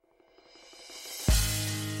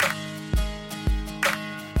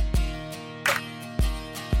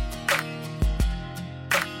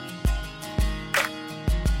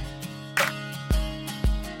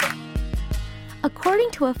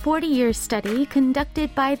According to a 40-year study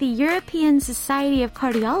conducted by the European Society of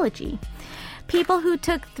Cardiology, people who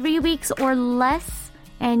took 3 weeks or less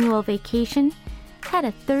annual vacation had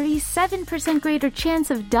a 37% greater chance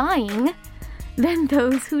of dying than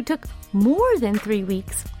those who took more than 3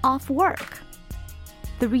 weeks off work.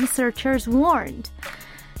 The researchers warned,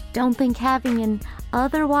 don't think having an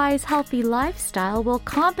otherwise healthy lifestyle will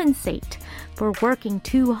compensate for working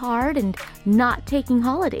too hard and not taking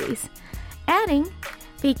holidays. Adding,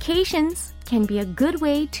 vacations can be a good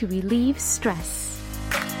way to relieve stress.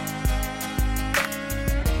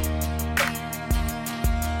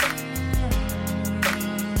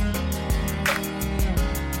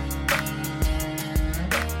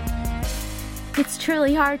 It's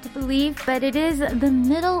truly hard to believe, but it is the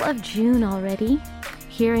middle of June already.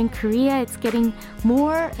 Here in Korea, it's getting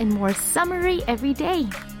more and more summery every day.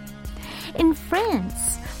 In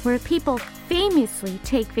France, where people famously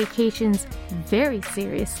take vacations very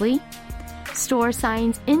seriously, store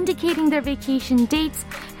signs indicating their vacation dates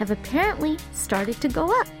have apparently started to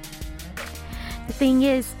go up. The thing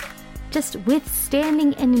is, just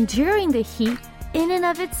withstanding and enduring the heat in and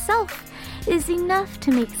of itself is enough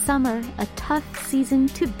to make summer a tough season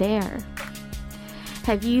to bear.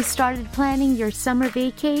 Have you started planning your summer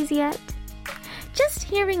vacays yet? Just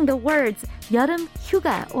hearing the words 여름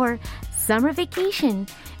휴가 or summer vacation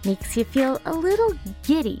makes you feel a little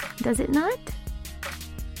giddy, does it not?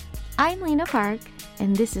 I'm Lena Park,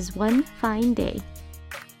 and this is One Fine Day.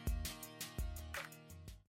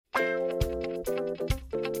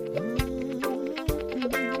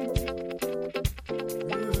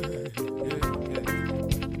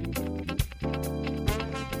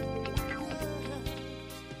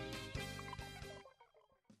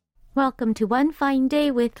 Welcome to One Fine Day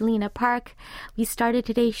with Lena Park. We started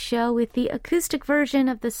today's show with the acoustic version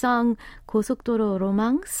of the song 고속도로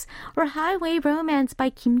Romance or Highway Romance by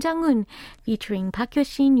Kim Jong-un, featuring Park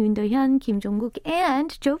Hyo-shin, Yoon Do-hyun, Kim Jong-kook,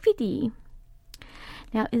 and Joe PD.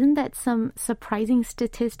 Now, isn't that some surprising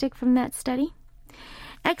statistic from that study?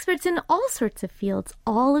 Experts in all sorts of fields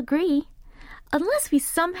all agree. Unless we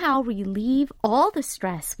somehow relieve all the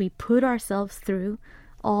stress we put ourselves through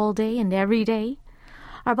all day and every day,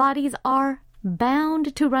 our bodies are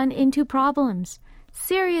bound to run into problems,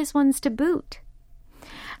 serious ones to boot.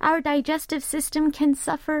 Our digestive system can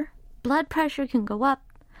suffer, blood pressure can go up,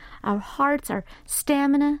 our hearts, our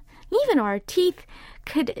stamina, even our teeth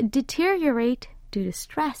could deteriorate due to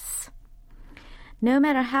stress. No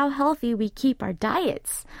matter how healthy we keep our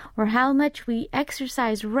diets or how much we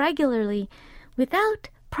exercise regularly, without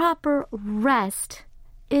proper rest,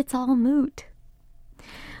 it's all moot.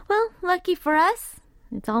 Well, lucky for us,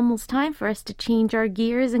 it's almost time for us to change our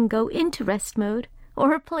gears and go into rest mode,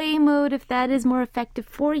 or play mode if that is more effective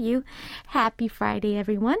for you. Happy Friday,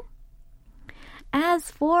 everyone.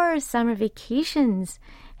 As for summer vacations,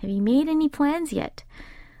 have you made any plans yet?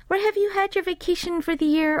 Or have you had your vacation for the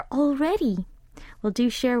year already? Well, do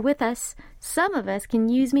share with us. Some of us can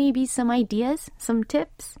use maybe some ideas, some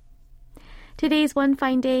tips. Today's One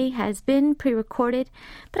Fine Day has been pre-recorded,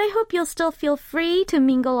 but I hope you'll still feel free to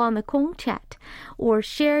mingle on the Kong chat or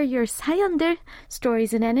share your 사연들,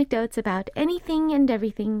 stories and anecdotes about anything and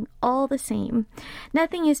everything all the same.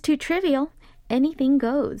 Nothing is too trivial. Anything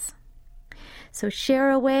goes. So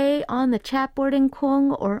share away on the chat board in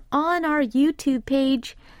Kong or on our YouTube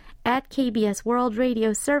page at KBS World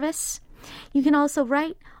Radio Service. You can also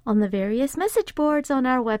write on the various message boards on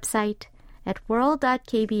our website at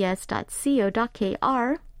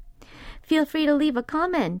world.kbs.co.kr. Feel free to leave a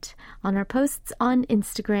comment on our posts on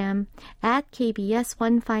Instagram at KBS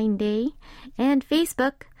One Fine Day and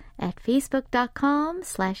Facebook at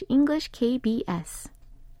facebook.com/EnglishKBS.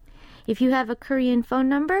 If you have a Korean phone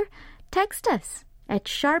number, text us at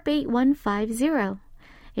 #8150.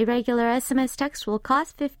 A regular SMS text will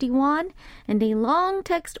cost 50 won, and a long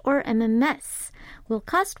text or MMS will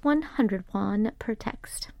cost 100 won per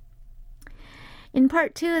text. In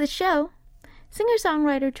part 2 of the show,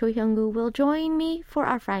 singer-songwriter Cho Hyung-woo will join me for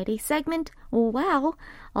our Friday segment, Wow,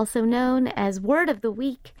 also known as Word of the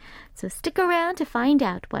Week. So stick around to find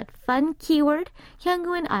out what fun keyword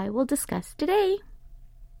Hyung-woo and I will discuss today.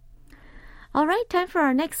 All right, time for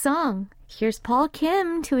our next song. Here's Paul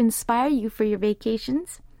Kim to inspire you for your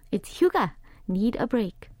vacations. It's 휴가, Need a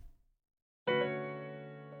Break.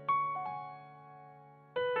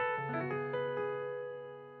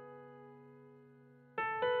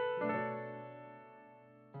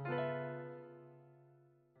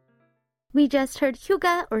 We just heard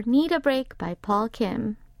휴가 or Need a Break by Paul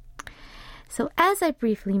Kim. So as I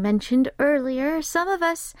briefly mentioned earlier, some of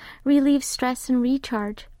us relieve stress and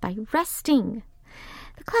recharge by resting.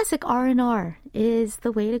 the classic R&R is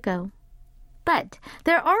the way to go. But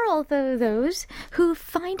there are also those who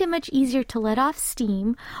find it much easier to let off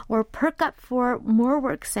steam or perk up for more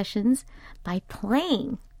work sessions by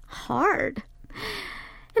playing hard.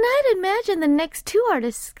 And I'd imagine the next two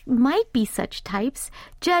artists might be such types,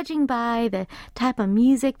 judging by the type of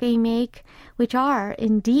music they make, which are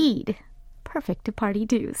indeed perfect to party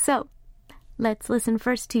to. So let's listen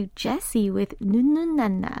first to Jessie with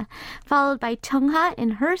눈눈난나, followed by 정하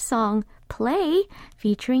in her song Play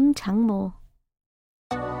featuring 장모.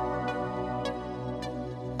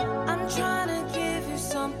 I'm trying to give you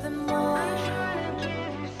something more.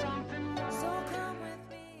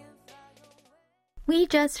 We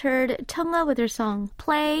just heard 정하 with her song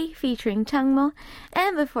Play featuring 장모,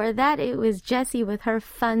 and before that it was Jessie with her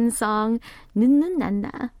fun song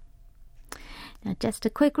눈눈난나. Now just a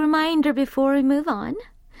quick reminder before we move on.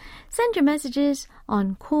 Send your messages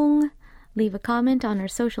on Kong, leave a comment on our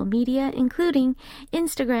social media including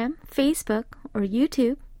Instagram, Facebook, or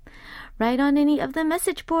YouTube. Write on any of the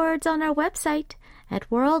message boards on our website at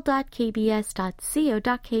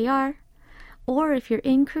world.kbs.co.kr. Or if you're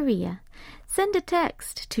in Korea, send a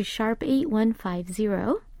text to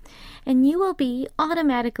 #8150 and you will be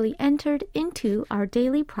automatically entered into our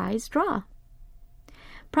daily prize draw.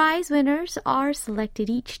 Prize winners are selected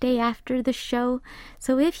each day after the show,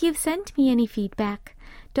 so if you've sent me any feedback,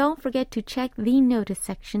 don't forget to check the notice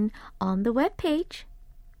section on the webpage.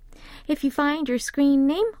 If you find your screen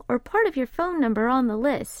name or part of your phone number on the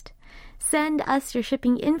list, send us your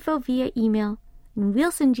shipping info via email, and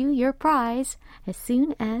we'll send you your prize as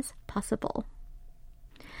soon as possible.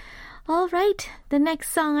 All right, the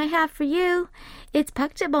next song I have for you, it's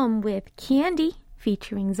Park Jae-bom with Candy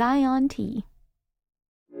featuring Zion T.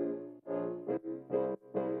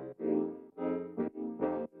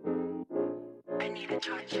 I need a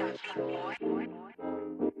touch-up, boy.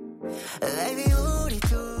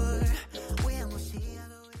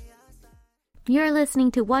 You're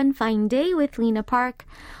listening to One Fine Day with Lena Park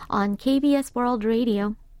on KBS World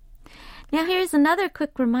Radio. Now here's another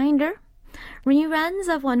quick reminder. Reruns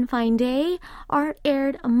of One Fine Day are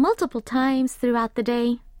aired multiple times throughout the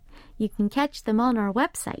day. You can catch them on our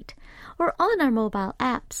website or on our mobile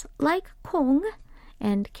apps like Kong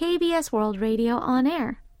and KBS World Radio On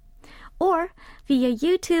Air, or via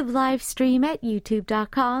YouTube live stream at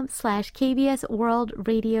youtube.com/KBS World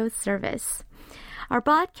Radio Service. Our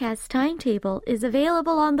broadcast timetable is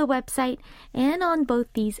available on the website and on both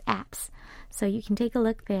these apps, so you can take a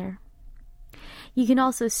look there. You can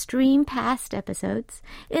also stream past episodes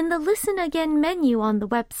in the Listen Again menu on the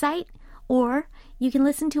website, or you can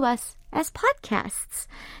listen to us as podcasts.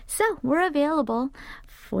 So we're available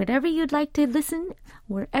for whatever you'd like to listen,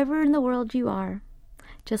 wherever in the world you are.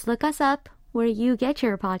 Just look us up where you get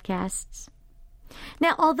your podcasts.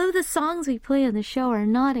 Now, although the songs we play on the show are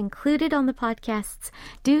not included on the podcasts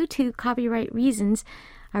due to copyright reasons,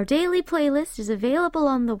 our daily playlist is available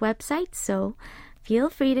on the website, so feel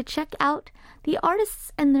free to check out the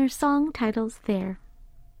artists and their song titles there.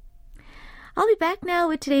 I'll be back now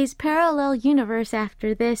with today's Parallel Universe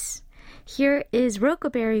after this. Here is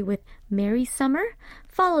Rokoberry with Merry Summer,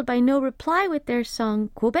 followed by No Reply with their song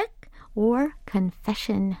고백 or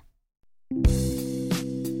Confession.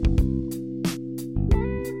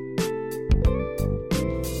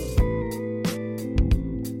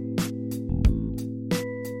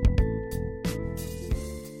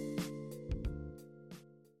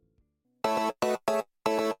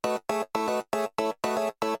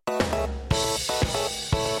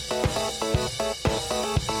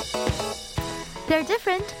 They're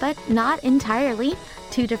different, but not entirely.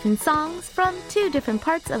 Two different songs from two different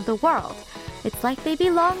parts of the world. It's like they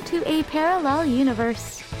belong to a parallel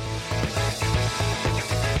universe.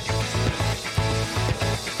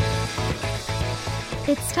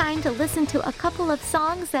 It's time to listen to a couple of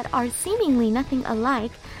songs that are seemingly nothing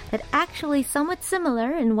alike, but actually somewhat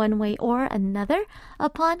similar in one way or another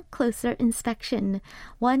upon closer inspection.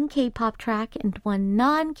 One K-pop track and one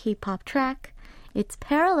non-K-pop track. It's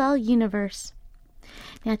Parallel Universe.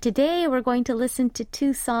 Now today we're going to listen to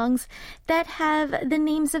two songs that have the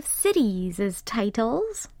names of cities as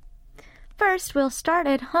titles. First, we'll start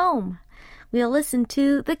at home. We'll listen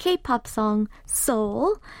to the K-pop song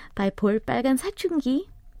Seoul by 볼빨간 사춘기.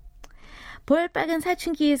 볼빨간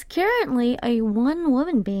사춘기 is currently a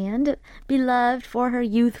one-woman band beloved for her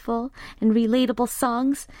youthful and relatable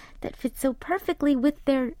songs that fit so perfectly with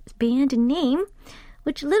their band name,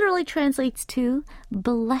 which literally translates to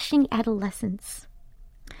blushing adolescence.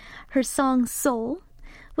 Her song Seoul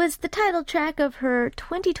was the title track of her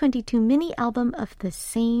 2022 mini album of the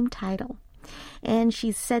same title. And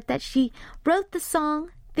she said that she wrote the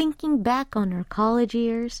song thinking back on her college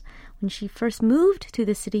years when she first moved to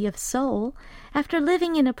the city of Seoul after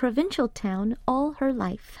living in a provincial town all her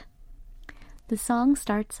life. The song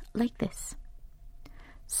starts like this.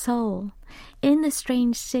 Seoul, in the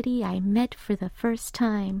strange city I met for the first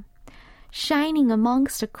time. Shining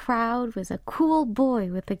amongst a crowd was a cool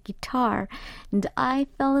boy with a guitar, and I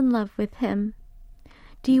fell in love with him.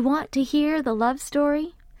 Do you want to hear the love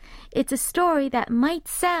story? It's a story that might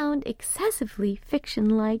sound excessively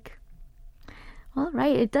fiction-like. All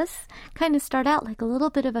right, it does kind of start out like a little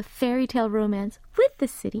bit of a fairy tale romance with the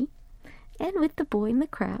city and with the boy in the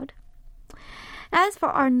crowd. As for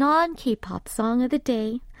our non-K-pop song of the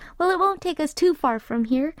day, well, it won't take us too far from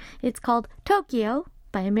here. It's called Tokyo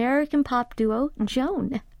by American pop duo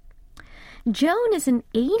Joan. Joan is an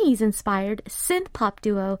 80s-inspired synth-pop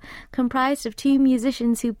duo comprised of two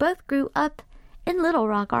musicians who both grew up in Little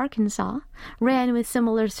Rock, Arkansas, ran with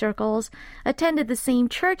similar circles, attended the same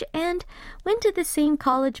church, and went to the same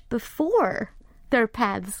college before their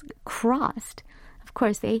paths crossed. Of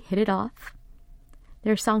course, they hit it off.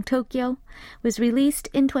 Their song Tokyo was released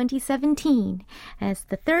in 2017 as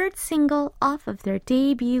the third single off of their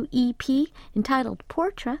debut EP entitled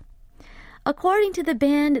Portrait. According to the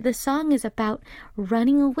band, the song is about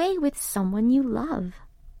running away with someone you love.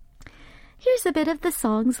 Here's a bit of the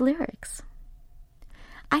song's lyrics.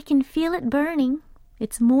 I can feel it burning.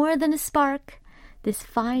 It's more than a spark, this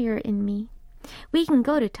fire in me. We can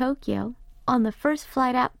go to Tokyo on the first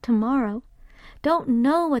flight out tomorrow. Don't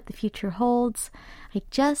know what the future holds. I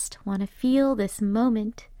just want to feel this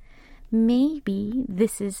moment. Maybe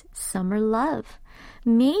this is summer love.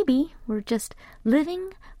 Maybe we're just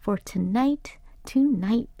living for tonight.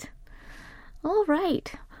 All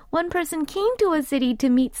right. One person came to a city to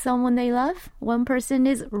meet someone they love. One person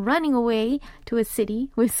is running away to a city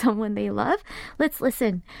with someone they love. Let's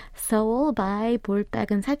listen. Seoul by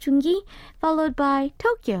볼빨간 사춘기, followed by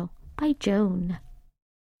Tokyo by Joan.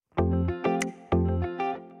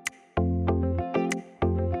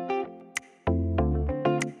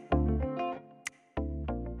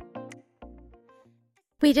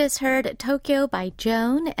 We just heard Tokyo by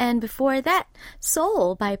Joan, and before that,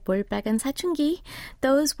 Seoul by 볼빨간 사춘기.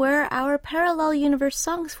 Those were our parallel universe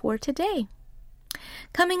songs for today.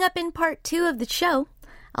 Coming up in part 2 of the show,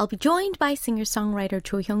 I'll be joined by singer-songwriter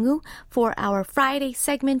Cho Hyung-woo for our Friday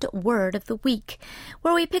segment Word of the Week,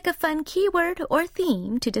 where we pick a fun keyword or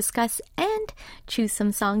theme to discuss and choose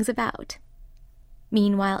some songs about.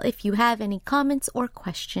 Meanwhile, if you have any comments or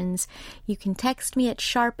questions, you can text me at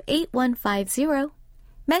 #8150,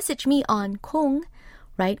 message me on Kong,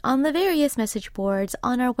 write on the various message boards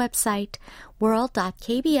on our website,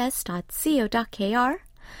 world.kbs.co.kr,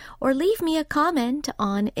 or leave me a comment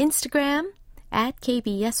on Instagram at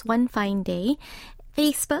KBS One Fine Day,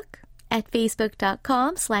 Facebook at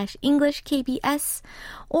facebook.com/EnglishKBS,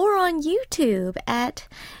 or on YouTube at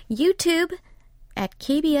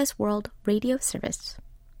KBS World Radio Service.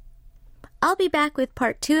 I'll be back with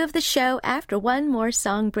part 2 of the show after one more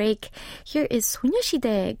song break. Here is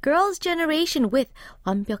소녀시대 Girls' Generation with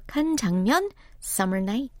완벽한 장면, Summer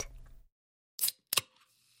Night.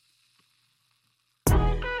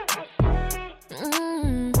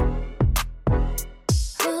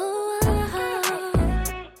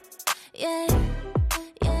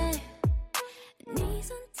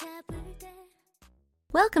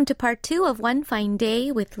 Welcome to part 2 of One Fine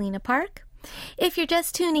Day with Lena Park. If you're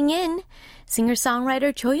just tuning in,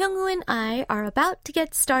 singer-songwriter Cho Hyung-woo and I are about to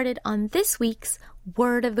get started on this week's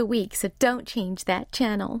Word of the Week, so don't change that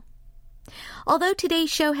channel. Although today's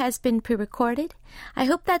show has been pre-recorded, I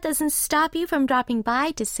hope that doesn't stop you from dropping by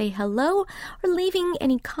to say hello or leaving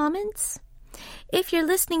any comments. If you're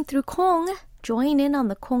listening through Kong, join in on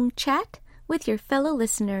the Kong chat with your fellow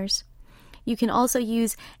listeners. You can also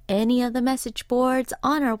use any of the message boards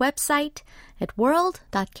on our website at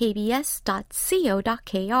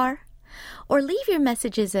world.kbs.co.kr, or leave your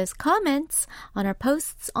messages as comments on our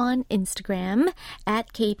posts on Instagram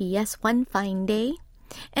at KBS One Fine Day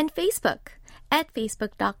and Facebook at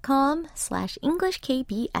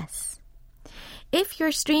facebook.com/EnglishKBS. If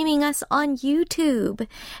you're streaming us on YouTube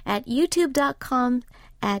at youtube.com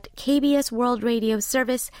at KBS World Radio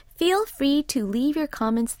Service, feel free to leave your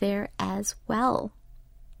comments there as well.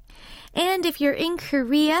 And if you're in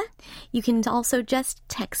Korea, you can also just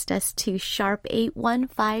text us to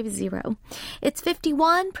 #8150. It's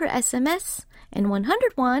 51 per SMS and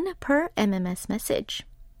 101 per MMS message.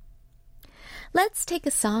 Let's take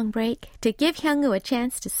a song break to give Hyung-woo a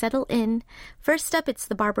chance to settle in. First up, it's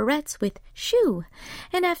the Barbarettes with Shoe.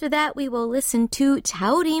 And after that, we will listen to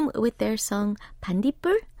자우림 with their song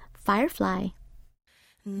반딧불, Firefly.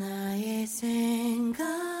 나의 생각에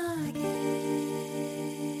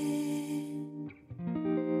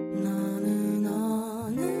너는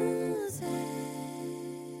어느새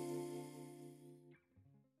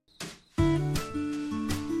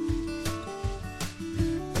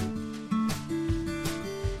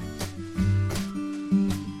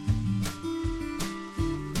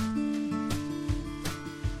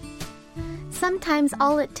Sometimes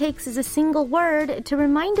all it takes is a single word to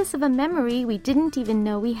remind us of a memory we didn't even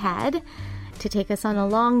know we had, to take us on a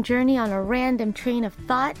long journey on a random train of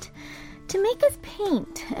thought, to make us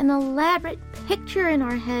paint an elaborate picture in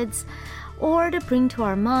our heads, or to bring to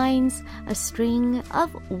our minds a string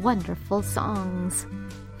of wonderful songs.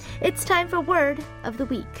 It's time for Word of the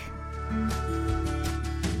Week.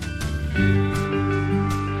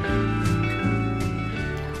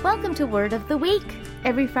 Welcome to Word of the Week.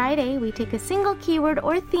 Every Friday, we take a single keyword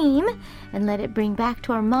or theme and let it bring back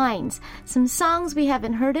to our minds some songs we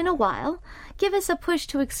haven't heard in a while, give us a push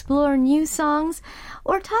to explore new songs,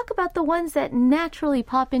 or talk about the ones that naturally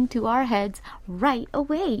pop into our heads right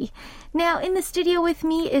away. Now, in the studio with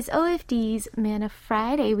me is OFD's Man of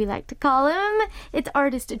Friday, we like to call him. It's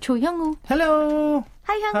artist Cho Hyung-woo. Hello.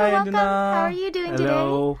 Hi, Hyung-woo. Hi, Welcome. Luna. How are you doing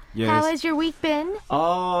Hello. today? Yes. How has your week been?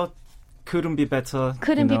 Couldn't be better.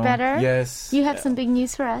 Couldn't be better? Yes. You have some big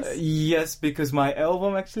news for us. Yes, because my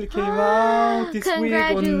album actually came out this week on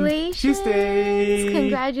Congratulations. Tuesday.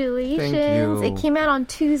 Congratulations. Thank you. It came out on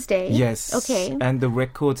Tuesday. Yes. Okay. And the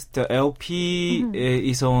record, the LP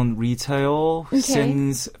is on retail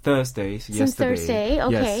since Thursday. Since Thursday.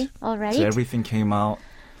 Okay. Yes. All right. So everything came out.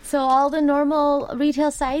 So all the normal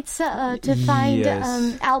retail sites to find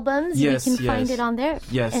Yes. albums, Yes, you can find yes. it on there.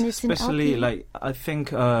 Yes, And it's especially an LP. I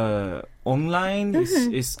think online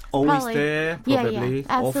is always Probably. there, Yeah, probably. yeah,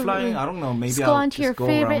 absolutely. Offline, I don't know, maybe Just I'll go onto your just go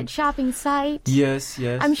favorite around. shopping site. Yes,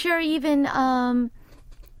 yes. I'm sure even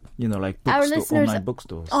like our bookstore, listeners, online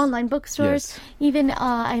bookstores. online bookstores. Yes. Even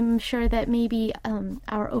I'm sure that maybe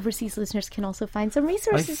our overseas listeners can also find some I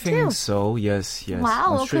resources think too. so, yes, yes. Wow,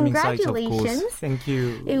 On well, streaming sites, of course. congratulations. Thank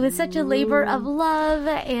you. It was such a labor of love,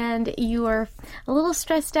 and you were a little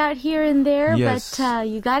stressed out here and there, Yes. but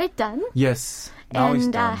you got it done. Yes, now it's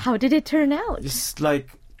And done. how did it turn out? It's like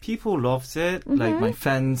people loved it, like my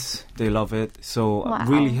fans, they love it. So Wow. I'm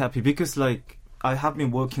really happy because like I have been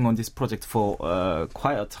working on this project for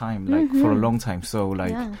quite a time, like for a long time. So like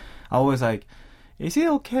Yeah. I was like, is it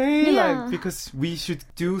okay? Yeah. Like because we should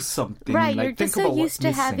do something. Right, like, you're just think so about used to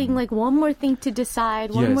what's having missing. like one more thing to decide,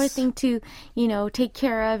 one more Yes. thing to, take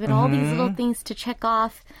care of, and all these little things to check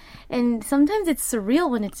off. And sometimes it's surreal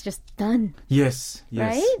when it's just done. Yes,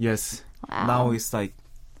 Right? yes. Wow. Now it's like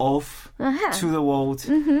off Uh-huh. to the world.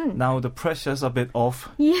 Now the pressure's a bit off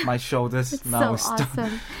Yeah. my shoulders. It's Now so it's done.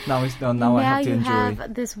 awesome. Now it's done. Now I have to you enjoy.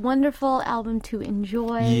 have this wonderful album to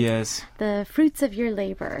enjoy. Yes. The fruits of your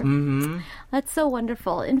labor. Mm-hmm. That's so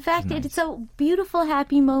wonderful. In fact, it's a beautiful,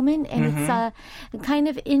 happy moment, and it's kind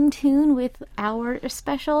of in tune with our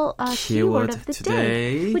special keyword of the day.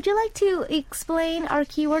 today. Would you like to explain our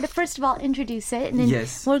keyword? First of all, introduce it, and then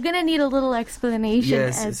Yes. we're going to need a little explanation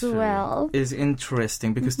Yes, as it's true. well. It's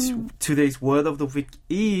interesting because today's word of the week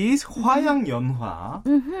is 화양연화,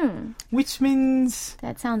 which means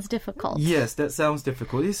That sounds difficult. yes, that sounds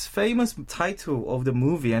difficult. It's famous title of the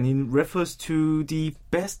movie, and it refers to the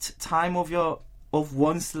best time of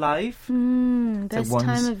one's life. Best one's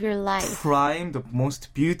time of your life. Prime, the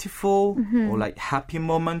most beautiful or like happy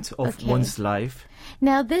moment of Okay. one's life.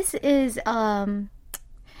 Now this is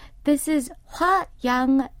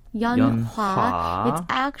화양연화. 연화. It's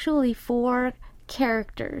actually 4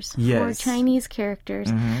 characters, 4 Yes. Chinese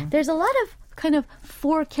characters. There's a lot of kind of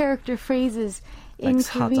 4 character phrases in Like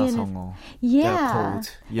Korean. 사자성어. Yeah. They're called.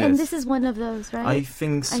 Yes. And this is one of those, right? I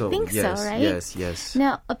think so. I think yes, so, right? Yes, yes.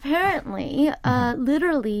 Now, apparently,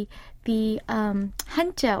 literally, the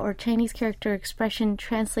Hanja or Chinese character expression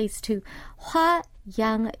translates to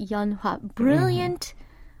화양연화, brilliant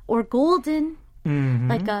or golden,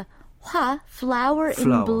 like a hua, flower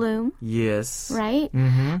in bloom. Yes. Right?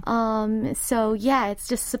 So yeah, it's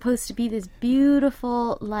just supposed to be this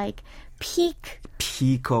beautiful, like, peak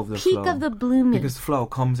Of the flower. of the blooming. Because flower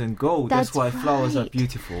comes and goes. That's why flowers are right.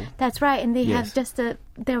 beautiful. That's right, and they have Yes. just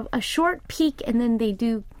they're a short peak, and then they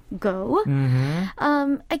do go.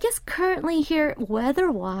 I guess currently here,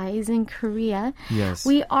 weather-wise in Korea, Yes.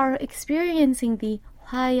 we are experiencing the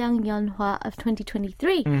화양연화 of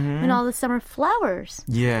 2023, when all the summer flowers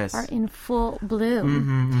Yes. are in full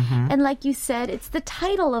bloom. And like you said, it's the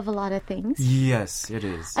title of a lot of things. Yes, it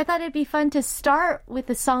is. I thought it'd be fun to start with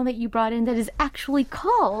the song that you brought in that is actually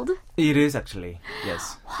called... It is actually,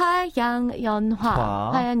 yes. 화양연화.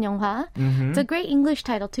 화양연화. It's a great English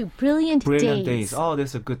title too. Brilliant days. Oh,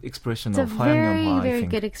 that's a good expression It's of a very, 화양연화, very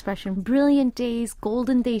good expression. Brilliant days,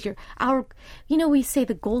 golden days. We say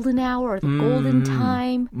the golden hour or the golden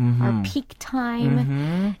time, our peak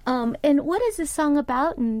time. And what is this song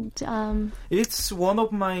about? And it's one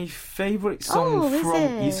of my favorite songs is from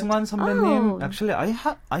it? 이승환 선배님. Oh. Actually,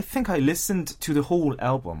 I think I listened to the whole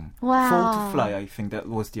album. Wow. Fall to Fly, I think that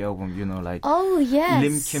was the album, Oh, yes.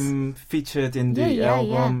 Lim Kim featured in the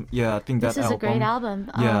album. Yeah, I think this that is album. a great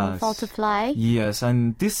album. Yes. Fall to Fly. Yes,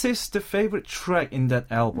 and this is the favorite track in that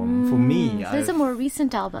album for me. So it's a more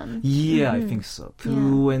recent album. Yeah, I think so.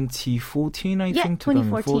 2014, I think.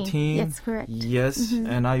 2014. That's correct. Yes,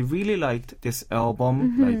 and I really liked this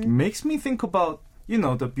album. Like, makes me think about,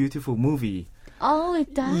 the beautiful movie. Oh,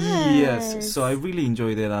 it does. Yes, so I really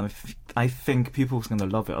enjoyed it. I think people's going to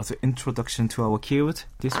love it as an introduction to our keyword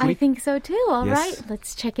this week. I think so too. All Yes. right,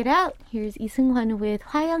 let's check it out. Here's 이승환 with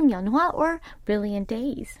화양연화 or Brilliant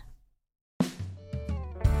Days.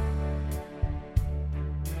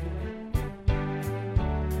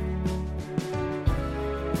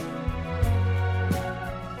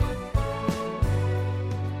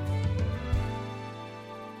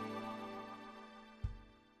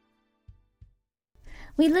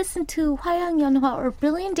 We listened to 화양연화 or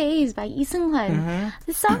Brilliant Days by 이승환.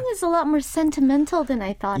 The song is a lot more sentimental than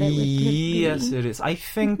I thought it would be. Yes, it is. I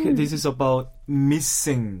think this is about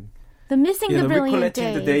missing. The brilliant recollecting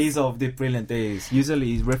days. the days of the brilliant days.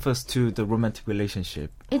 Usually it refers to the romantic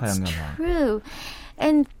relationship. It's 화양연화. true.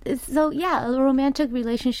 And so, a romantic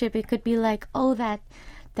relationship, it could be like,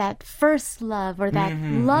 that first love or that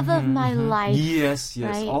love of my life. Yes.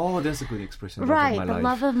 Right? Oh, that's a good expression. Right, love of my life.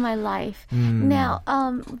 love of my life. Now,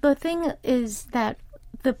 the thing is that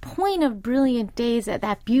the point of Brilliant Days,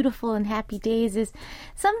 that beautiful and happy days, is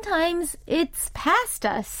sometimes it's past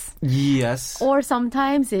us. Yes. Or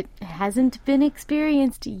sometimes it hasn't been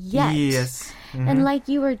experienced yet. Yes. And like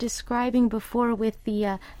you were describing before with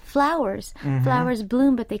the flowers, flowers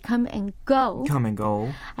bloom, but they come and go. Come and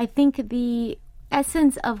go. I think the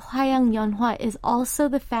essence of 화양연화 is also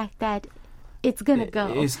the fact that it's gonna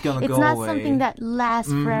go. It's gonna go It's not away. something that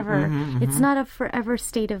lasts forever. It's not a forever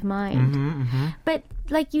state of mind. But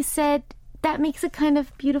like you said, that makes it kind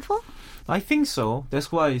of beautiful. I think so.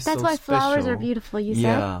 That's why it's That's so why flowers special. are beautiful, you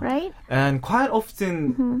Yeah. said, right? And quite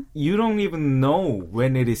often, you don't even know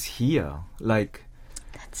when it is here. Like,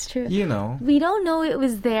 That's true. We don't know it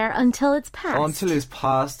was there until it's past. until it's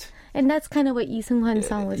past. And that's kind of what Iseunghoon's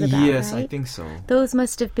song was about, Yes, right? I think so. Those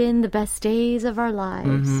must have been the best days of our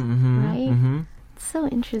lives, right? It's so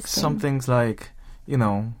interesting. Some things like,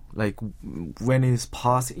 like when it's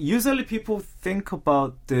past. Usually people think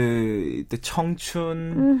about the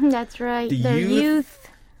청춘, That's right. the Their youth.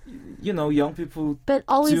 Young people. But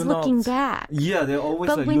always do not- looking back. Yeah, they're always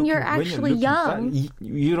But like when looking, you're actually looking back,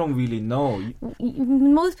 you don't really know.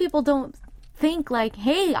 Most people don't think like,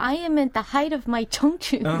 hey, I am at the height of my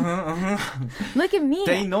청춘. Look at me.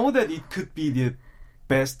 They know that it could be the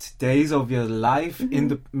best days of your life in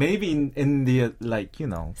the in the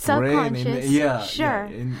Subconscious, brain, sure,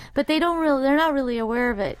 but they're not really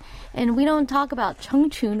aware of it, and we don't talk about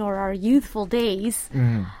청춘 or our youthful days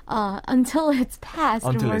until it's past,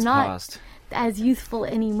 until and we're it's not past. as youthful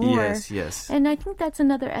anymore. Yes. And I think that's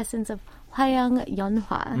another essence of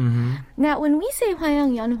화양연화. Now, when we say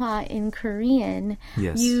화양연화 in Korean,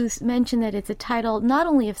 Yes. you mentioned that it's a title not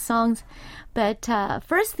only of songs, but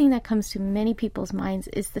first thing that comes to many people's minds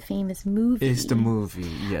is the famous movie. It's the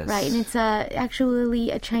movie, yes. Right, and it's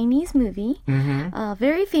actually a Chinese movie,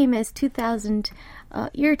 very famous 2000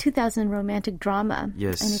 romantic drama.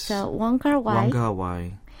 Yes. And it's a Wong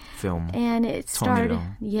Kar-wai. film. And it starred,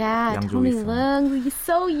 Yang Tony Joo-hee film. Leung. He's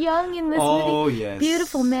so young in this movie. Yes.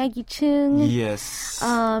 Beautiful Maggie Chung. Yes.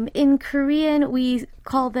 In Korean, we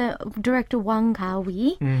call the director Wang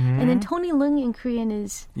Ga-wee. And then Tony Leung in Korean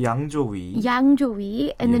is Yang Jo-hee. Yang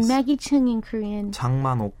Jo-hee. And then Yes. Maggie Chung in Korean. Chang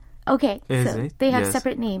Man-ok. Okay, Is so it? they have Yes.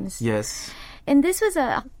 separate names. Yes. And this was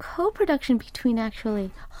a co-production between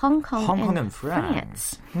actually Hong Kong and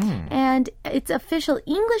France. And its official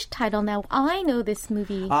English title, now I know this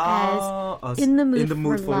movie as In the Mood,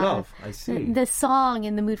 for Love. I see. The song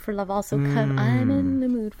In the Mood for Love also I'm in the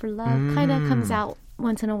mood for love kind of comes out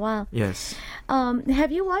once in a while. Yes.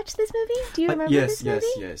 Have you watched this movie? Do you remember this movie?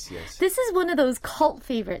 Yes. This is one of those cult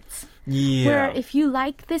favorites. Yeah. Where if you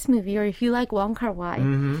like this movie or if you like Wong Kar-wai,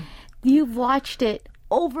 you've watched it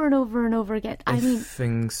over and over and over again. I mean,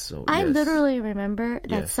 think so. I yes. literally remember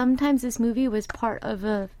that Yes. sometimes this movie was part of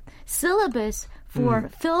a syllabus for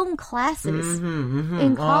film classes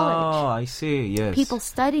in college. Oh, I see. Yes. People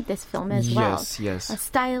studied this film as well. Yes.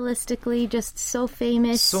 Stylistically, just so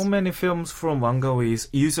famous. So many films from Wangawi is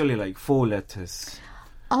usually like 4 letters.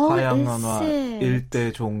 Oh, 화양연화, is it?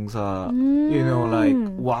 일대종사, you know, like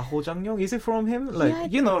와호장룡, is it from him? Like, Yeah,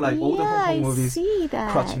 you know, like all the Hong Kong I movies, see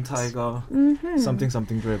that. Crouching Tiger, something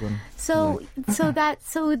dragon. So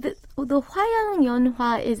the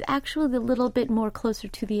화양연화 is actually a little bit more closer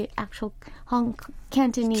to the actual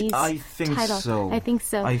Cantonese I think title. so. I think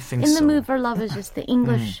so. I think In the so. Mood for Love is just the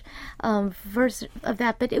English verse of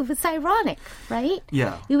that, but it was ironic, right?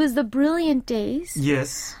 Yeah. It was the brilliant days.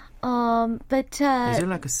 Yes. But Is it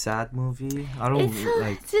like a sad movie? I don't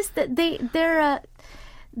like. it's just that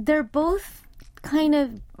they're both kind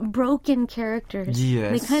of broken characters.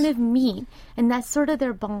 Yes. They kind of meet, and that's sort of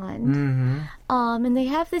their bond. And they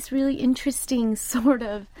have this really interesting sort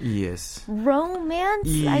of Yes. romance,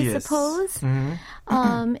 I Yes. suppose.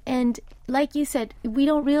 And like you said, we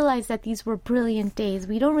don't realize that these were brilliant days.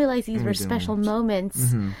 We don't realize these were special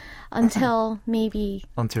moments until maybe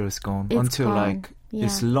Until it's gone. It's Until gone. like Yeah.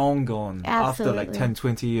 it's long gone. After like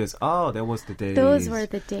Absolutely. 10, 20 years. Oh, that was the days. those were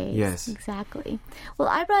the days. Yes. Exactly. Well,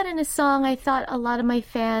 I brought in a song I thought a lot of my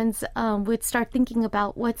fans would start thinking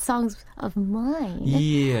about what songs of mine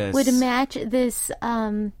Yes. would match this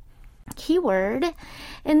keyword.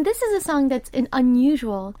 And this is a song that's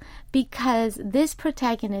unusual because this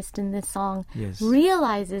protagonist in this song Yes.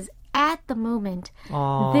 realizes at the moment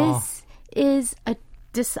Oh. this is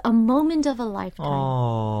just a moment of a lifetime.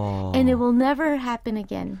 Oh. And it will never happen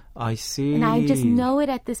again. I see. And I just know it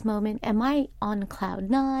at this moment. Am I on cloud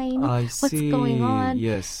 9? I What's see. going on?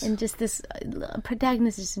 Yes. And just this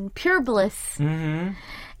protagonist is in pure bliss. Mm-hmm.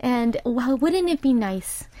 And well, wouldn't it be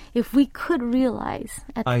nice if we could realize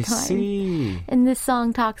at the I time? see. And this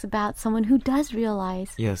song talks about someone who does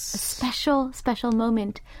realize Yes. a special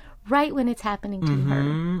moment right when it's happening to her.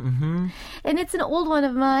 And it's an old one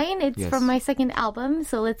of mine. It's Yes. from my second album.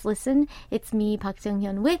 So let's listen. It's me, Park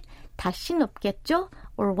Jung-hyun, with 다신 없겠죠?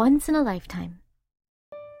 Or Once in a Lifetime.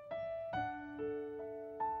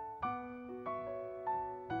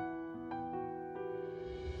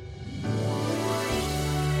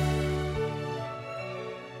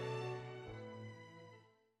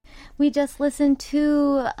 We just listened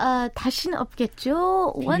to 다신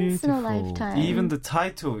없겠죠? Once in a Beautiful. Lifetime. Even the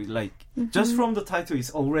title, like, just from the title, is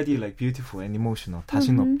already like beautiful and emotional.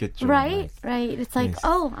 다신 없겠죠. Right, right. It's like, Yes.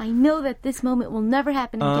 oh, I know that this moment will never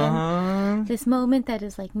happen again. Uh-huh. This moment that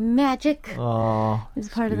is like magic Oh, is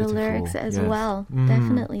part of the beautiful. lyrics as Yes. well.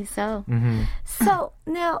 Definitely so. So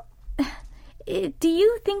now, do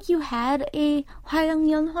you think you had a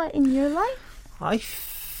화양연화 in your life? I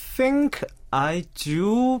think I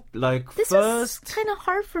do. Like, This first, was kind of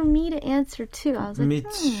hard for me to answer too. I was like, me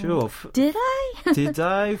too. did I? Did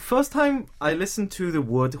I? First time I listened to the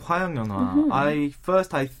word 화양연화,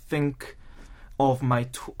 I think of my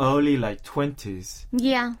early like 20s.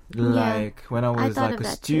 Yeah. Like when I was thought like of a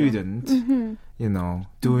that too. student, you know,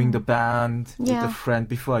 doing the band Yeah. with a friend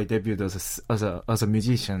before I debuted as a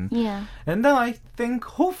musician. Yeah. And then I think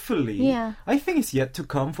hopefully, Yeah. I think it's yet to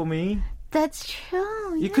come for me. That's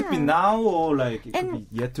true. It could be now or like it And could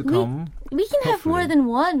be yet to come. We can have more Hopefully. than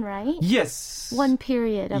one, right? Yes. One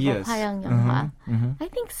period of Yes. a 화양연화. I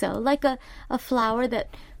think so. Like a flower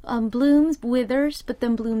that blooms, withers, but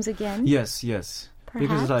then blooms again. Yes. Because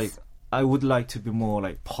Perhaps. like I would like to be more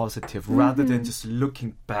like positive rather than just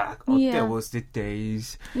looking back. Oh, Yeah. there was the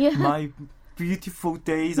days. Yeah. My beautiful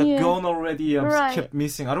days are Yeah. gone already. I'm Right. kept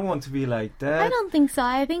missing. I don't want to be like that. I don't think so.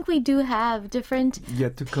 I think we do have different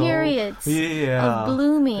Yet to come. periods Yeah. of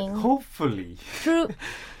blooming Hopefully. through.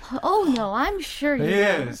 Oh no, I'm sure you will,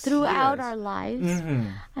 Yes, throughout yes. our lives.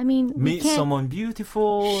 Mhm. I mean, we Meet can't. someone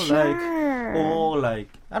beautiful, Sure. or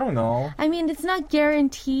like I don't know. I mean, it's not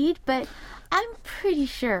guaranteed, but I'm pretty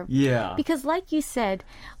sure. Yeah. Because like you said,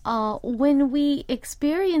 when we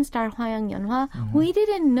experienced our 화양연화, we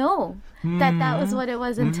didn't know that was what it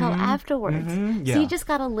was until afterwards. So Yeah. you just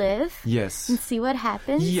gotta live Yes. and see what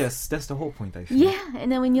happens. Yes, that's the whole point, I think. Yeah,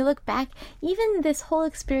 and then when you look back, even this whole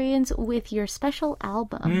experience with your special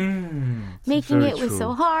album, making very it was true.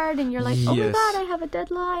 so hard, and you're like, oh my Yes. god, I have a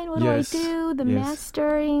deadline. What Yes. do I do? The Yes.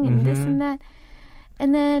 mastering and this and that.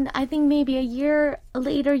 And then I think maybe a year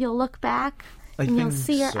later you'll look back I and you'll think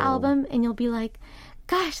see your so. album and you'll be like,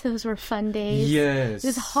 gosh, those were fun days. Yes. It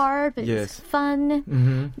was hard, but it was fun.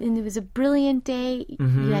 And it was a brilliant day.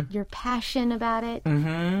 You had your passion about it.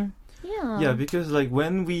 Mm-hmm. Yeah, because like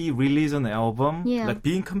when we release an album, like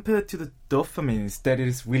being compared to the dopamines that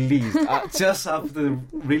is released just after the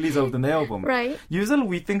release of an album. Right. Usually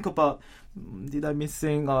we think about, did I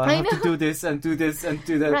missing? I have to do this and do this and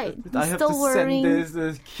do that. Right. I have Still to worrying. send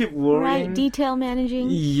this, keep worrying. Right, detail managing.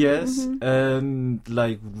 Yes, and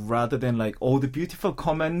like rather than like all the beautiful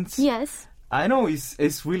comments. Yes. I know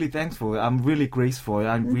it's really thankful. I'm really grateful.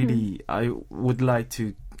 I would like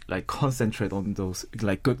to like concentrate on those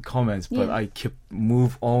like good comments, but I keep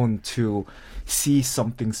move on to see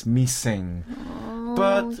something's missing.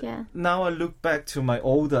 But now I look back to my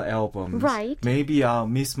older albums. Right. Maybe I'll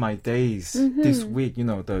miss my days this week,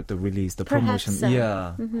 the release, the Perhaps promotion. so.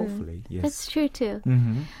 Yeah, hopefully, yes. That's true too.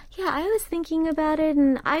 Yeah, I was thinking about it,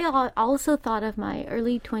 and I also thought of my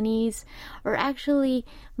early 20s, or actually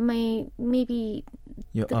maybe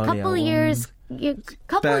Your a couple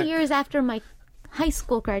of years after my high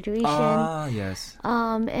school graduation. Ah, yes.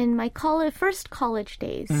 And my first college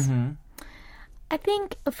days. I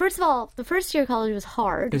think, first of all, the first year of college was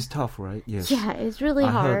hard. It's tough, right? Yes. Yeah, it's really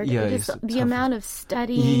hard. It's the tough. amount of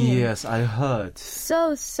studying. Yes, I heard.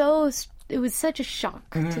 It was such a shock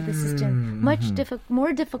to the system. Much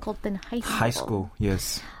more difficult than high school. High school,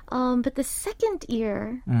 yes. But the second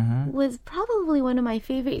year was probably one of my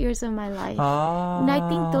favorite years of my life. And I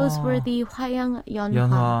think those were the 화양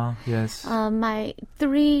연화. Yes. My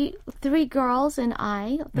three girls and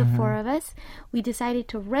I, the four of us, we decided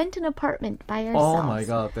to rent an apartment by ourselves. Oh my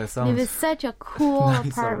God, that sounds... And it was such a cool nice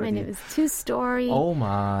apartment. already. It was 2-story. Oh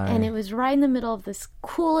my. And it was right in the middle of this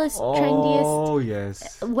coolest, Oh, trendiest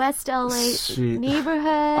yes. West LA Street.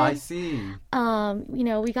 neighborhood. I see.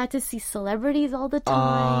 We got to see celebrities all the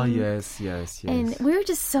time. Yes. And we were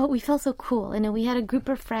we felt so cool. And then we had a group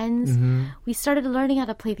of friends. We started learning how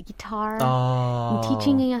to play the guitar and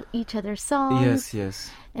teaching each other songs. Yes.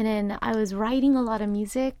 And then I was writing a lot of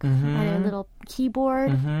music on a little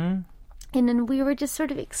keyboard. And then we were just sort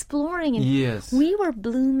of exploring. And we were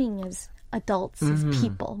blooming as adults, as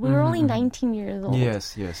people. We were only 19 years old.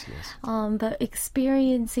 Yes. But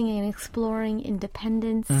experiencing and exploring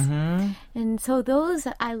independence. And so those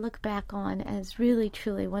I look back on as really,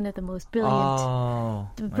 truly one of the most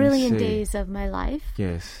brilliant days of my life.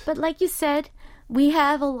 Yes. But like you said, we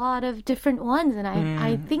have a lot of different ones, and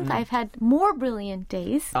I think I've had more brilliant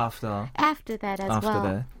days After that as well.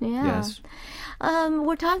 that, Yeah. yes.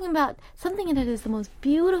 We're talking about something that is the most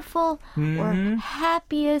beautiful or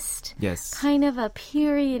happiest kind of a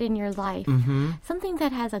period in your life. Something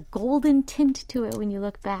that has a golden tint to it when you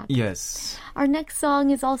look back. Yes. Our next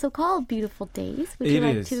song is also called Beautiful Days. Would you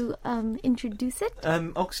like is. to introduce it?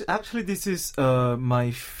 Actually, this is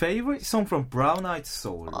my favorite song from Brown Eyed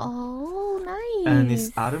Soul. Oh, nice. And it's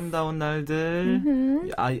아름다운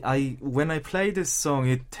날들. I when I play this song,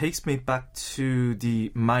 it takes me back to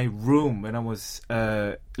my room when I was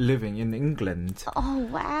living in England. Oh,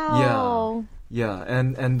 wow. Yeah,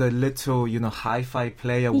 and the little, hi-fi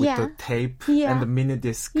player with the tape and the mini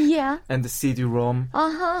disc and the CD-ROM.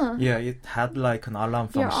 Yeah, it had like an alarm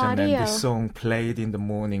function, and this song played in the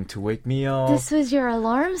morning to wake me up. This was your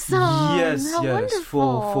alarm song. Yes, How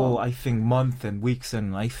wonderful. For I think months and weeks,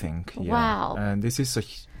 and I think wow. And this is a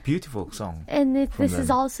beautiful song. And this is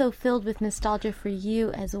also filled with nostalgia for you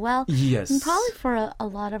as well. Yes. And probably for a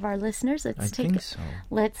lot of our listeners.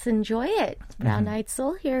 Let's enjoy it. Brown Eyed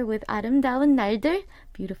Soul here with 아름다운 날들,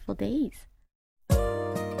 Beautiful Days.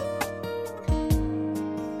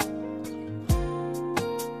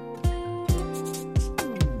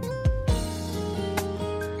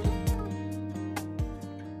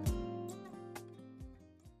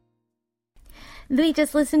 We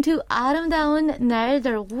just listened to 아름다운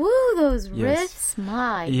날들. Woo, those riffs.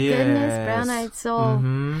 My goodness, Brown Eyed Soul.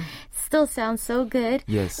 Still sounds so good.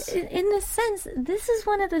 Yes. In a sense, this is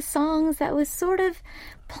one of the songs that was sort of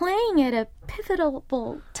playing at a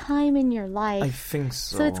pivotal time in your life. I think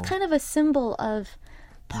so. So it's kind of a symbol of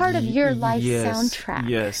part of your life soundtrack.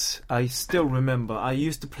 Yes. I still remember. I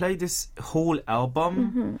used to play this whole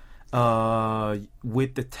album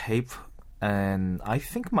with the tape. And I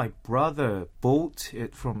think my brother bought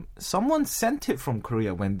it someone sent it from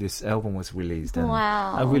Korea when this album was released. And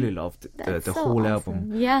wow. I really loved the so whole awesome.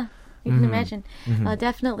 album. Yeah, you can imagine.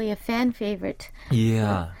 Definitely a fan favorite.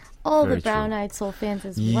 Yeah. All the Brown Eyed Soul fans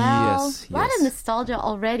as well. Yes, a lot of nostalgia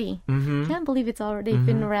already. Can't believe it's already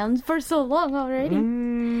been around for so long already.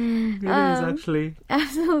 It is actually.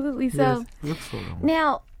 Absolutely so. Yes, looks so long.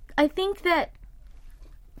 Now, I think that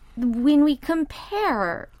when we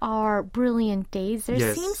compare our brilliant days,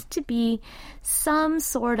 there seems to be some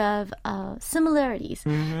sort of similarities.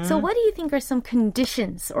 So what do you think are some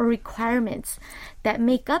conditions or requirements that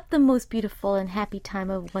make up the most beautiful and happy time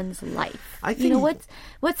of one's life? I think,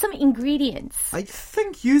 what's some ingredients? I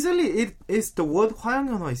think usually it is the word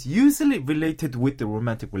화양연화 is usually related with the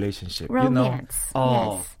romantic relationship. Romance.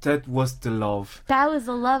 Yes. That was the love. That was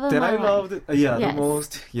the love of That my I life. loved it. Yeah, Yes. the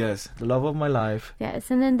most. Yes, the love of my life.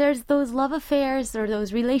 Yes, and then there's those love affairs or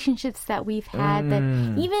those relationships that we've had that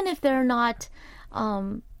even if they're not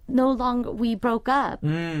no longer we broke up,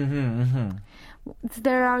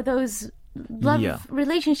 there are those love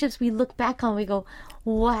relationships we look back on, we go,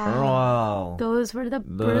 wow. Those were the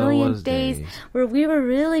brilliant days where we were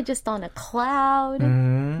really just on a cloud.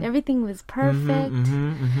 Everything was perfect.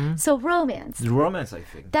 So romance. Romance, I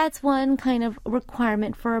think. That's one kind of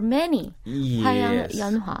requirement for many. Yes.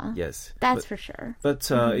 화양연화. Yes. That's for sure. But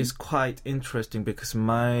it's quite interesting because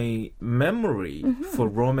my memory for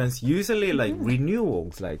romance usually like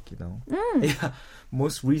renewals, like, yeah.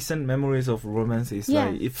 Most recent memories of romance is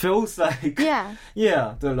like, it feels like,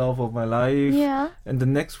 the love of my life. Yeah. And the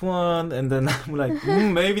next one, and then I'm like,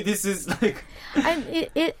 maybe this is like...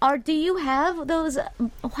 do you have those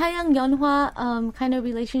화양연화 kind of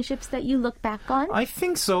relationships that you look back on? I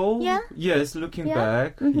think so. Yeah? Yes, looking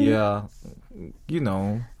back. Yeah.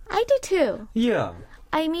 I do too. Yeah.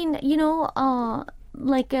 I mean,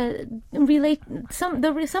 some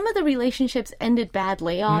of the relationships ended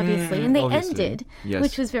badly, obviously, and they ended,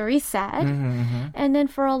 which was very sad. And then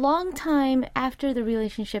for a long time after the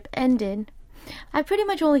relationship ended, I pretty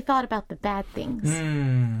much only thought about the bad things.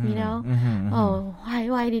 Oh,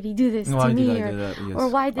 why did he do this to me? Or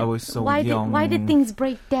why did I was so young. Why did things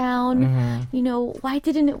break down? Why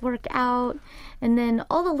didn't it work out? And then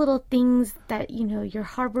all the little things that you're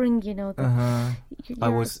harboring, your I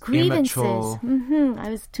was grievances. immature. I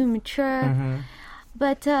was too mature.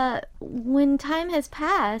 But when time has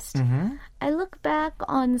passed, I look back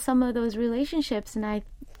on some of those relationships, and I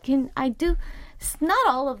do. Not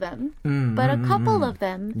all of them, but a couple of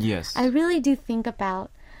them. Yes. I really do think about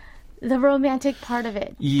the romantic part of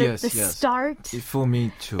it. The start. For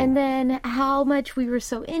me too. And then how much we were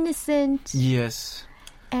so innocent. Yes.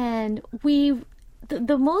 And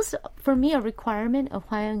the most, for me, a requirement of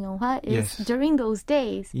화양연화 is during those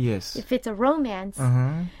days, if it's a romance,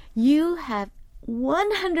 you have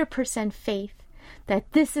 100% faith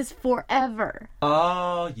that this is forever.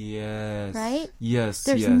 Oh, yes. Right? Yes,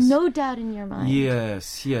 There's no doubt in your mind.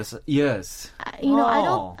 Yes.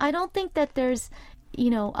 I don't think that there's, a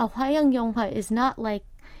화양연화 is not like,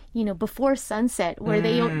 before sunset, where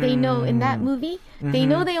they know in that movie, they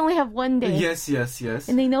know they only have one day. Yes.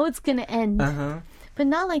 And they know it's going to end. But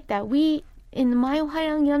not like that. In my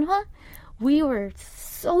화양연화, we were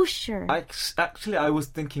so sure. Actually, I was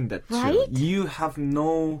thinking that too. Right? You have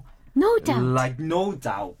no doubt. Like, no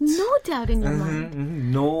doubt. No doubt in your mind.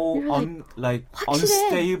 No,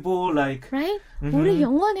 unstable, like. Right? 우리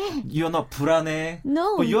영원해. You're not 불안해.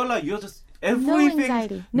 No. But you're just everything. No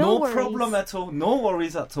anxiety. No worries. problem at all. No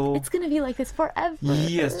worries at all. It's going to be like this forever.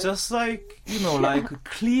 Yes, just like, like a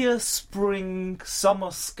clear spring,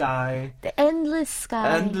 summer sky. The endless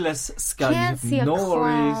sky. Can't see a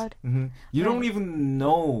cloud. Worries. You don't even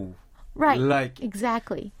know. Right. Like,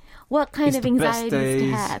 exactly. What kind of anxieties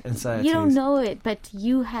to have. You don't know it, but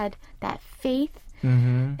you had that faith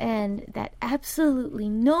and that absolutely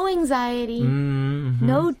no anxiety,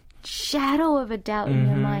 no shadow of a doubt in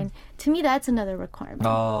your mind. To me, that's another requirement.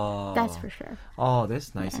 Oh. That's for sure. Oh,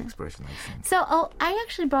 that's nice expression, I think. So I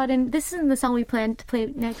actually brought in, this isn't the song we planned to play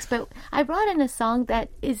next, but I brought in a song that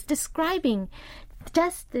is describing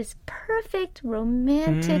just this perfect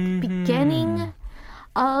romantic beginning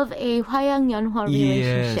of a 화양연화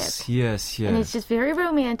relationship. Yes. And it's just very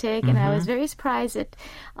romantic, and I was very surprised that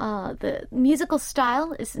the musical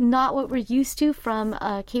style is not what we're used to from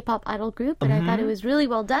a K-pop idol group, but I thought it was really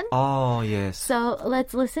well done. Oh, yes. So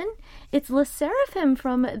let's listen. It's Le Seraphim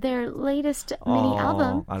from their latest mini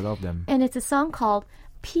album. I love them. And it's a song called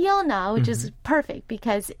피어나, which is perfect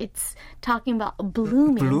because it's talking about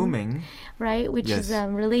blooming, right? Which is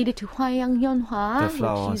related to 화양연화,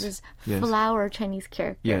 which uses flower Chinese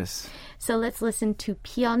character. Yes. So let's listen to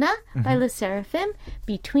피어나 by Le Seraphim,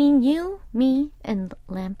 Between You, Me, and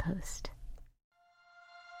Lamppost.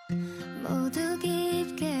 모두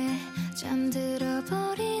깊게 잠들어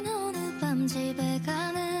버린 어느 밤 집에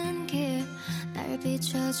가는 길 날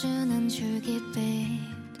비춰주는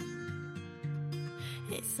줄깃빛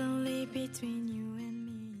It's only between you and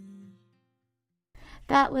me.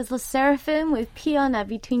 That was Le Seraphim with Piana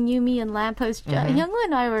between you, me, and Lamppost. Youngwoo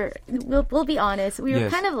and I were, we'll be honest, we were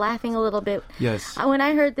kind of laughing a little bit. Yes. When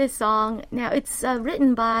I heard this song. Now, it's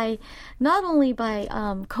written by, not only by,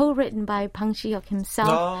 co-written by Bang Si-hyuk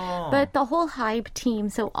himself, but the whole HYBE team.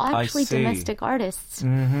 So actually domestic artists.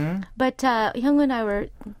 But Youngwoo and I were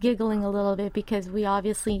giggling a little bit because we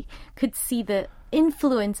obviously could see the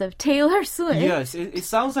influence of Taylor Swift. Yes, it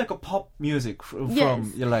sounds like a pop music from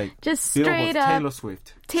like just straight up Taylor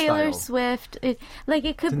Swift. Taylor Swift. It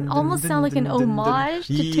could almost sound like an homage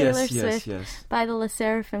to Taylor Swift by the Le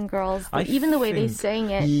Seraphim girls. Even the way they sang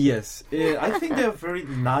it. Yes, I think they are very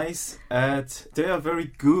nice they are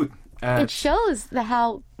very good. It shows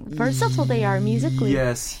how versatile they are musically.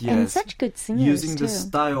 Yes. And such good singers using too. the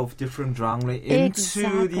style of different genre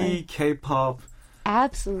into the K-pop.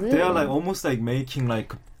 Absolutely. They are like almost like making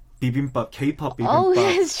like bibimbap, K-pop bibimbap. Oh,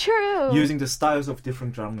 it's true. Using the styles of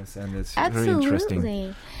different genres, and it's very Absolutely.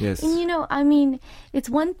 interesting. Yes. And I mean, it's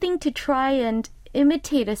one thing to try and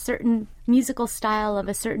imitate a certain musical style of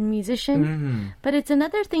a certain musician, but it's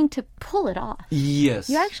another thing to pull it off. Yes.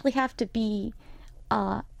 You actually have to be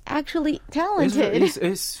actually talented.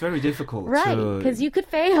 It's very difficult. Right, because you could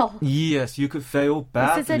fail. Yes, you could fail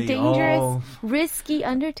badly. This is a dangerous, risky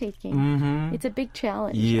undertaking. It's a big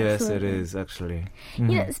challenge. Yes, absolutely. it is, actually.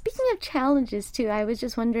 Speaking of challenges, too, I was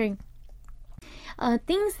just wondering,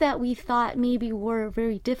 things that we thought maybe were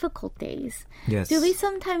very difficult days. Yes. Do we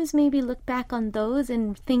sometimes maybe look back on those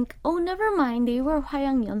and think, oh, never mind, they were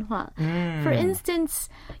화양연화. For instance,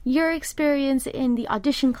 your experience in the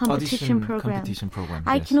audition competition program.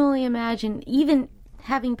 I can only imagine, even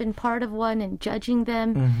having been part of one and judging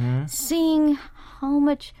them, seeing how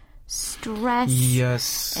much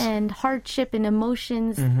stress and hardship and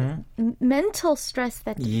emotions, mental stress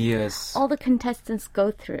that all the contestants go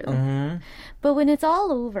through. But when it's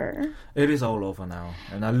all over... It is all over now.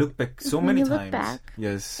 And I look back so many times. Look back,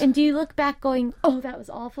 yes. And do you look back going, oh, that was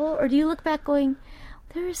awful? Or do you look back going,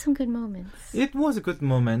 there are some good moments? It was a good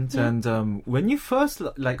moment. Yeah. And when you first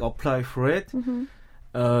apply for it,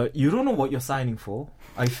 you don't know what you're signing for,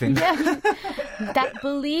 I think. That,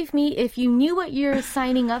 believe me, if you knew what you're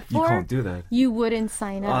signing up for, you can't do that. You wouldn't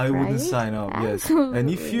sign up, I right? wouldn't sign up, Absolutely. yes. And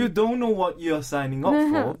if you don't know what you're signing up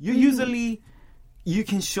for, you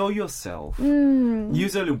can show yourself.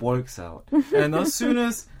 Usually works out. And as soon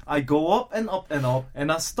as I go up and up and up,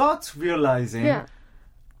 and I start realizing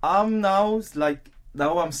I'm now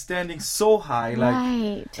I'm standing so high,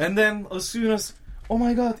 and then as soon as, oh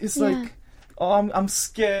my God, it's like, oh, I'm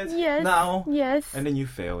scared now. Yes. And then you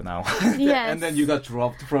fail now. Yes. And then you got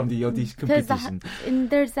dropped from the audition competition.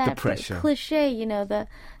 And there's that pressure. Cliche,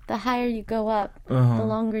 the higher you go up, the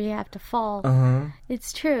longer you have to fall.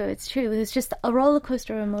 It's true. It's just a roller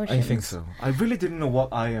coaster of emotions. I think so. I really didn't know what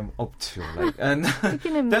I am up to. And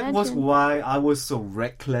that was why I was so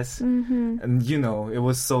reckless. And, it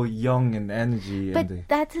was so young in energy. But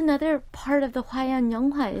that's another part of the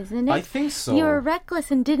화양연화, isn't it? I think so. You were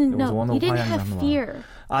reckless and didn't know. You didn't have fear.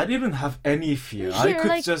 I didn't have any fear. I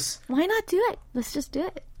could just... Why not do it? Let's just do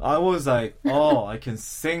it. I was like, oh, I can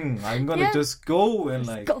sing. I'm going to just go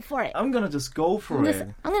and go for it. I'm going to just go for it.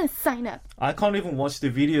 I'm going to sign up. I can't even watch the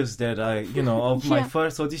videos that of my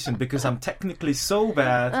first audition because I'm technically so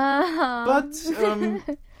bad. But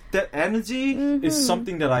that energy is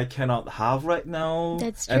something that I cannot have right now.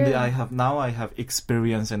 That's true. And I have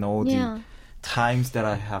experience and all the times that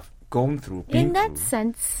I have gone through. In that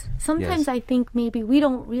sense, sometimes I think maybe we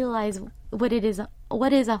don't realize what is a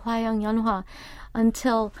화양연화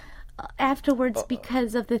until afterwards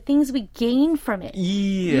because of the things we gain from it.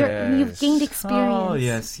 Yes. You've gained experience. Oh,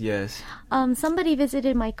 yes. Somebody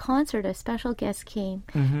visited my concert. A special guest came.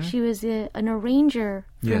 She was an arranger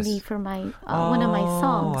for me for my one of my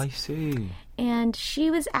songs. Oh, I see. And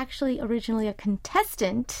she was actually originally a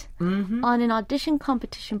contestant on an audition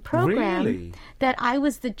competition program that I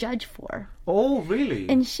was the judge for. Oh, really?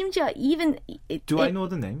 And 심지어 even... I know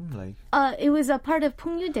the name? It was a part of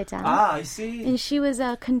풍류대장. Ah, I see. And she was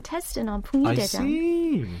a contestant on 풍류대장. I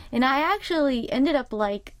see. And I actually ended up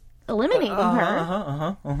eliminating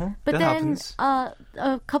her. But that then happens.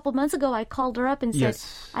 A couple months ago, I called her up and said,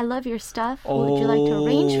 I love your stuff. Would you like to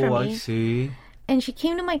arrange for me? I see. And she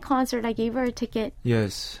came to my concert. I gave her a ticket.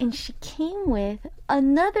 Yes. And she came with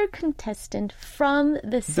another contestant from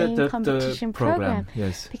the same competition program.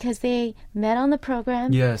 Yes. Because they met on the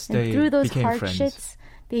program. Yes, and they through those became hardships, friends.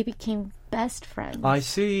 They became best friends. I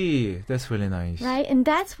see. That's really nice. Right? And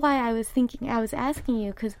that's why I was asking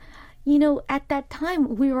you, because you know, at that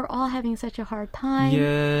time, we were all having such a hard time.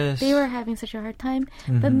 Yes. They were having such a hard time.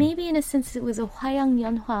 But maybe in a sense it was a 화양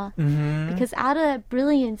연화. Because out of that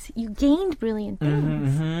brilliance, you gained brilliant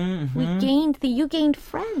things. You gained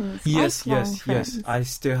friends. Yes. Friends. I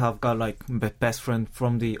still have got like best friend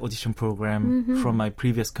from the audition program from my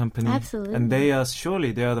previous company. Absolutely. And they are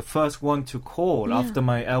the first one to call after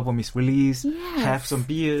my album is released. Yes. Have some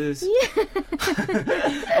beers.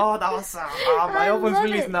 Oh, that was my album's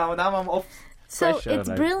released now. Now I'm off. So pressure, it's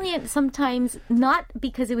brilliant sometimes, not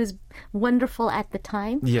because it was wonderful at the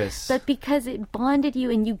time, yes, but because it bonded you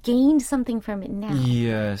and you gained something from it now.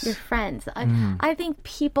 Yes. Your friends. I think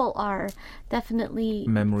people are definitely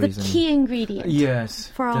memories the key ingredient. Yes,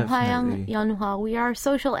 for our 화양 연화. We are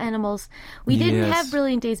social animals. We didn't have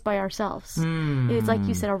brilliant days by ourselves. It's like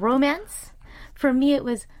you said, a romance. For me, it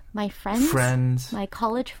was my friends, my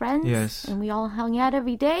college friends, yes, and we all hung out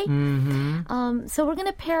every day. So we're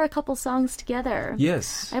going to pair a couple songs together.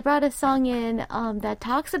 Yes. I brought a song in that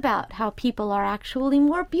talks about how people are actually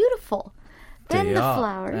more beautiful than the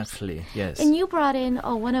flowers. Actually, yes. And you brought in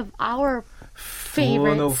one of our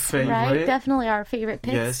favorites, right? Definitely our favorite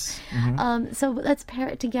picks. Yes. So let's pair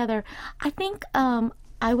it together. I think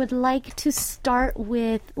I would like to start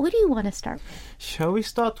with, what do you want to start with? Shall we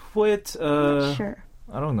start with... Sure.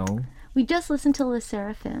 I don't know. We just listened to Le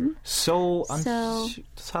Seraphim.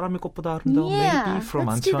 사람의 꽃보다 아름다운, maybe from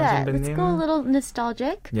let's do 안치환 that. 선배님. Let's go a little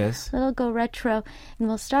nostalgic. Yes. Let's go retro. And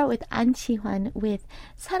we'll start with 안치환 with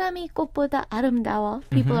사람이 꽃보다 아름다워.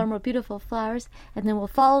 People are more beautiful flowers. And then we'll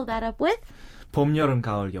follow that up with 봄, 여름,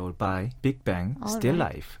 가을, 겨울 by Big Bang, Still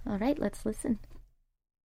Life. All right, let's listen.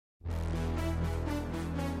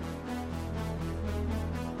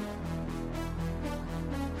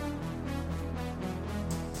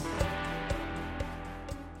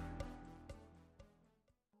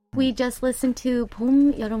 We just listened to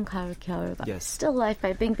봄, 여름, 가을, 겨울 by Still Life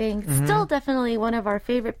by Big Bang. Still definitely one of our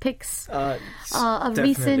favorite picks of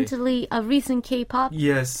recent K-pop.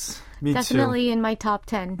 Yes, me definitely too. in my top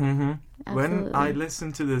 10. When I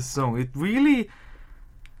listen to this song, it really,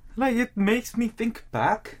 it makes me think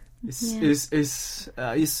back. It's the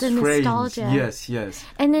strange. Nostalgia. Yes.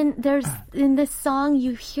 And then there's in this song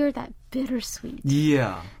you hear that bittersweet.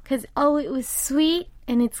 Yeah. Because it was sweet,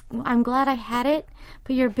 and I'm glad I had it,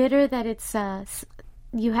 but you're bitter that it's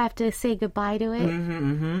you have to say goodbye to it. I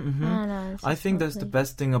don't know. I think that's the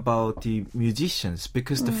best thing about the musicians,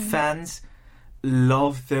 because the fans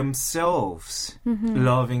love themselves,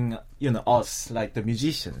 loving us, like the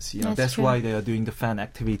musicians. That's why they are doing the fan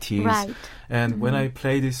activities. Right. And when I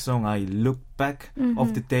play this song, I look back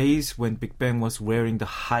of the days when Big Bang was wearing the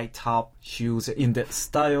high top shoes in that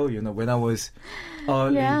style. When I was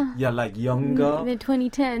like younger. Mid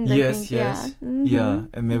 2010s. Yes. Yeah.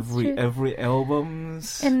 And every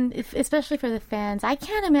albums. And especially for the fans, I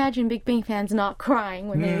can't imagine Big Bang fans not crying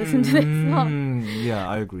when they listen to this song. Yeah,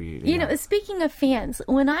 I agree. Speaking of fans,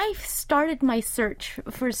 when I started my search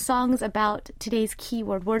for songs about today's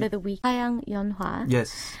keyword, word of the week, 화양 연화.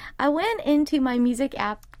 Yes. I went into my music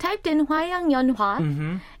app, typed in 화양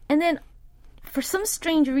연화, and then for some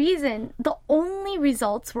strange reason, the only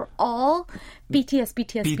results were all BTS.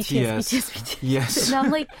 Yes. And I'm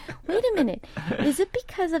like, wait a minute. Is it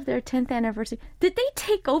because of their 10th anniversary? Did they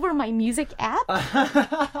take over my music app?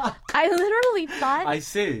 I literally thought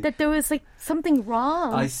that there was something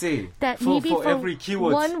wrong. I see. That for every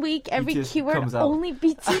keyword, 1 week, every BTS keyword, only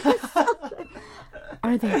BTS.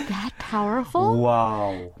 Are they that powerful?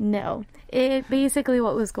 Wow. No. Basically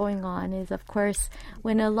what was going on is, of course,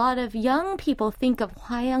 when a lot of young people think of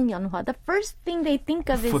화양 연화, the first thing they think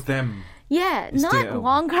of is... For them. Yeah, not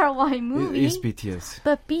Wong Kar-wai movie. It's BTS.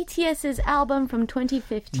 But BTS's album from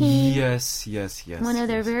 2015. Yes. One of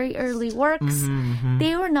their very early works.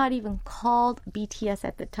 They were not even called BTS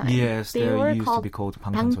at the time. Yes, they were used to be called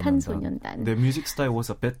방탄소년단. Their music style was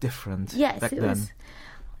a bit different back then. Was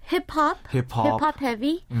hip-hop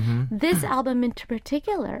heavy. This album in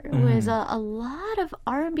particular was a lot of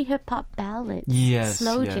R&B hip-hop ballads,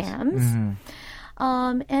 slow jams.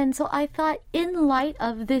 And so I thought, in light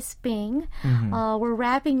of this being, we're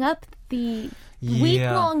wrapping up the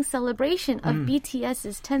week-long celebration of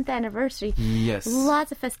BTS's 10th anniversary. Yes.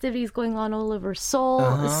 Lots of festivities going on all over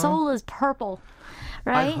Seoul. Seoul is purple.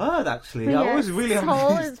 Right? I heard, actually. I was really amazed.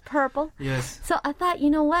 Seoul is purple. Yes. So I thought, you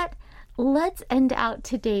know what? Let's end out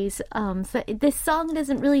today's... so this song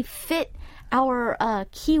doesn't really fit our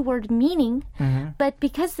keyword meaning, but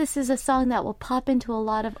because this is a song that will pop into a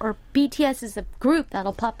lot of, or BTS is a group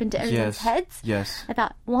that'll pop into everyone's heads, I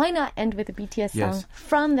thought, why not end with a BTS song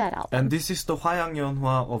from that album? And this is the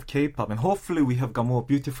화양연화 of K-pop, and hopefully we have got more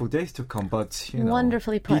beautiful days to come, but you know,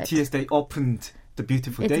 wonderfully put. BTS, they opened the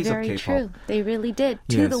beautiful days of K-pop. It's very true. They really did.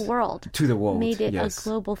 To the world. To the world. Made it a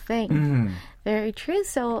global thing. Very true.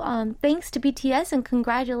 So thanks to BTS and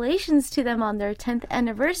congratulations to them on their 10th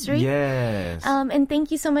anniversary. Yes. And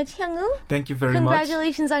thank you so much, Hyungwoo. Thank you very much.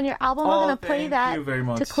 Congratulations on your album. We're going to play that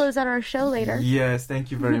to close out our show later. Yes,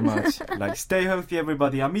 thank you very much. Like, stay healthy,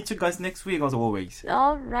 everybody. I'll meet you guys next week as always.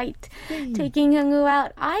 All right. Taking Hyungwoo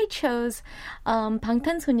out, I chose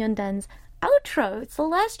방탄소년단's outro. It's the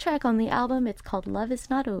last track on the album. It's called Love Is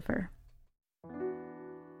Not Over.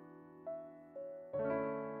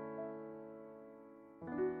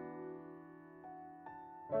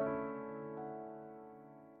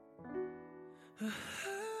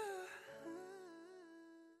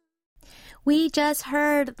 We just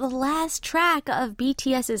heard the last track of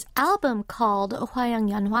BTS's album called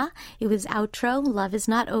화양연화. It was outro, Love Is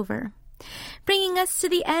Not Over. Bringing us to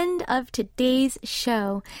the end of today's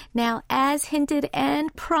show. Now, as hinted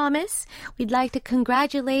and promised, we'd like to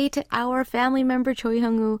congratulate our family member Choi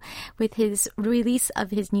Hyungwoo with his release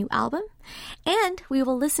of his new album. And we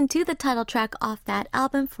will listen to the title track off that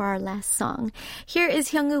album for our last song. Here is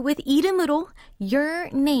Hyungwoo with 이름으로, Your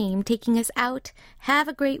Name, taking us out. Have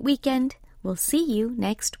a great weekend. We'll see you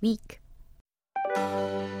next week.